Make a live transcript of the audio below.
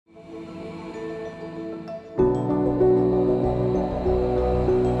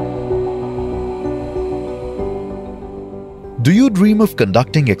you dream of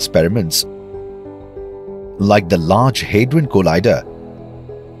conducting experiments like the Large Hadron Collider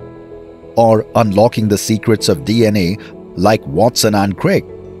or unlocking the secrets of DNA like Watson and Crick?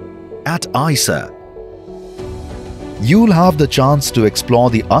 At IISER, you'll have the chance to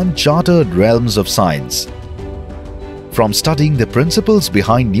explore the uncharted realms of science. From studying the principles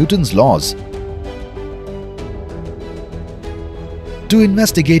behind Newton's laws to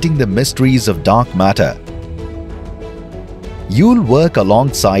investigating the mysteries of dark matter, you'll work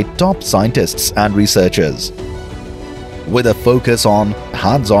alongside top scientists and researchers. With a focus on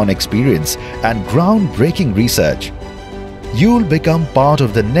hands-on experience and groundbreaking research, you'll become part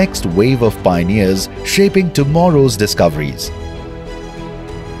of the next wave of pioneers shaping tomorrow's discoveries.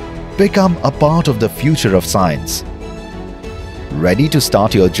 Become a part of the future of science. Ready to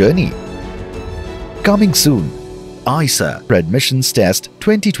start your journey? Coming soon, IISER Admissions Test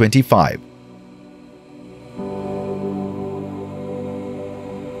 2025.